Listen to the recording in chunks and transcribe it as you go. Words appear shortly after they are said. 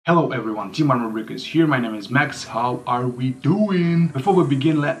Hello everyone, Team Armorbrick is here. My name is Max. How are we doing? Before we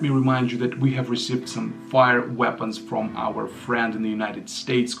begin, let me remind you that we have received some fire weapons from our friend in the United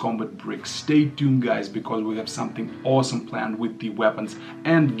States, Combat Brick. Stay tuned guys, because we have something awesome planned with the weapons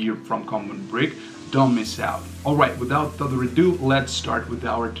and gear from Combat Brick. Don't miss out. Alright, without further ado, let's start with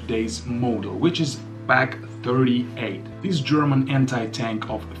our today's model, which is Pak 38. This German anti-tank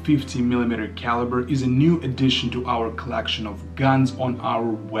of 50mm caliber is a new addition to our collection of guns on our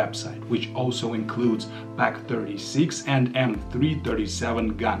website, which also includes Pak 36 and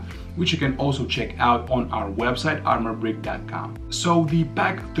M337 gun, which you can also check out on our website armorbrick.com. So the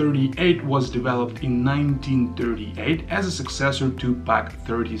Pak 38 was developed in 1938 as a successor to Pak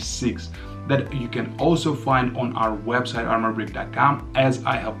 36. That you can also find on our website armorbrick.com, as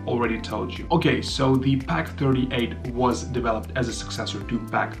I have already told you. Okay, so the Pak 38 was developed as a successor to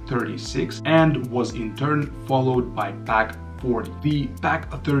Pak 36 and was in turn followed by Pak 40. The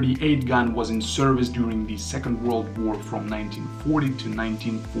Pak 38 gun was in service during the Second World War from 1940 to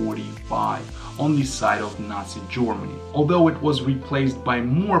 1945 on the side of Nazi Germany. Although it was replaced by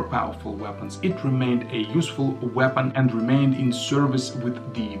more powerful weapons, it remained a useful weapon and remained in service with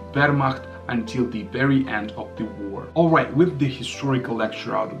the Wehrmacht until the very end of the war. Alright, with the historical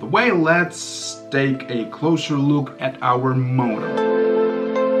lecture out of the way, let's take a closer look at our model.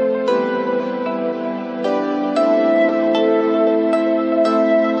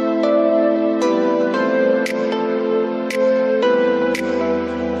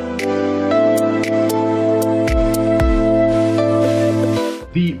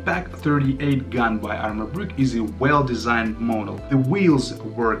 The Pak 38 gun by Armorbrick is a well-designed model. The wheels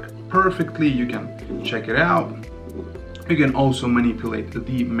work perfectly, you can check it out. You can also manipulate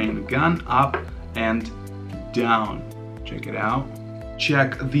the main gun up and down. Check it out.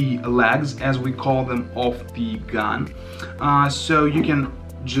 Check the legs, as we call them, of the gun. So you can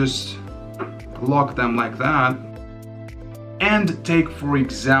just lock them like that. And take, for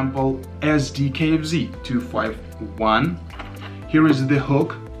example, SDKFZ 251. Here is the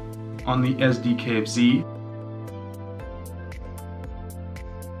hook on the SDKFZ.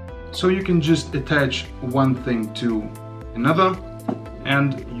 So you can just attach one thing to another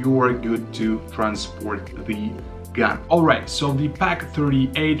and you are good to transport the gun. Alright, so the Pak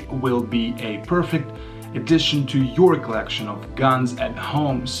 38 will be a perfect addition to your collection of guns at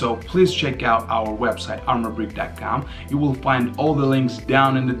home, so please check out our website armorbrick.com. You will find all the links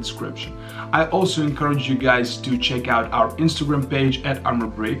down in the description. I also encourage you guys to check out our Instagram page at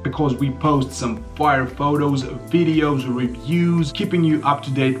Armorbrick, because we post some fire photos, videos, reviews, keeping you up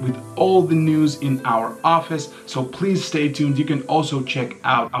to date with all the news in our office, so please stay tuned. You can also check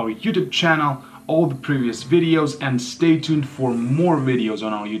out our YouTube channel, all the previous videos, and stay tuned for more videos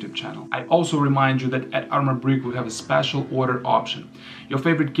on our YouTube channel. I also remind you that at Armorbrick we have a special order option. Your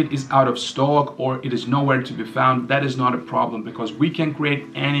favorite kit is out of stock or it is nowhere to be found. That is not a problem, because we can create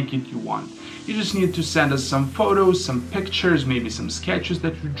any kit you want. You just need to send us some photos, some pictures, maybe some sketches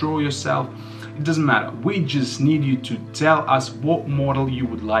that you draw yourself. It doesn't matter. We just need you to tell us what model you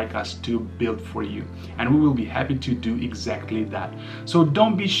would like us to build for you, and we will be happy to do exactly that. So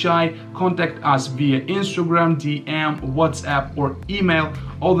don't be shy, contact us via Instagram, DM, WhatsApp or email.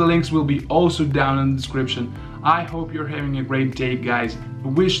 All the links will be also down in the description. I hope you're having a great day guys. We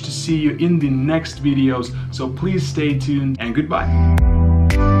wish to see you in the next videos, so please stay tuned and goodbye.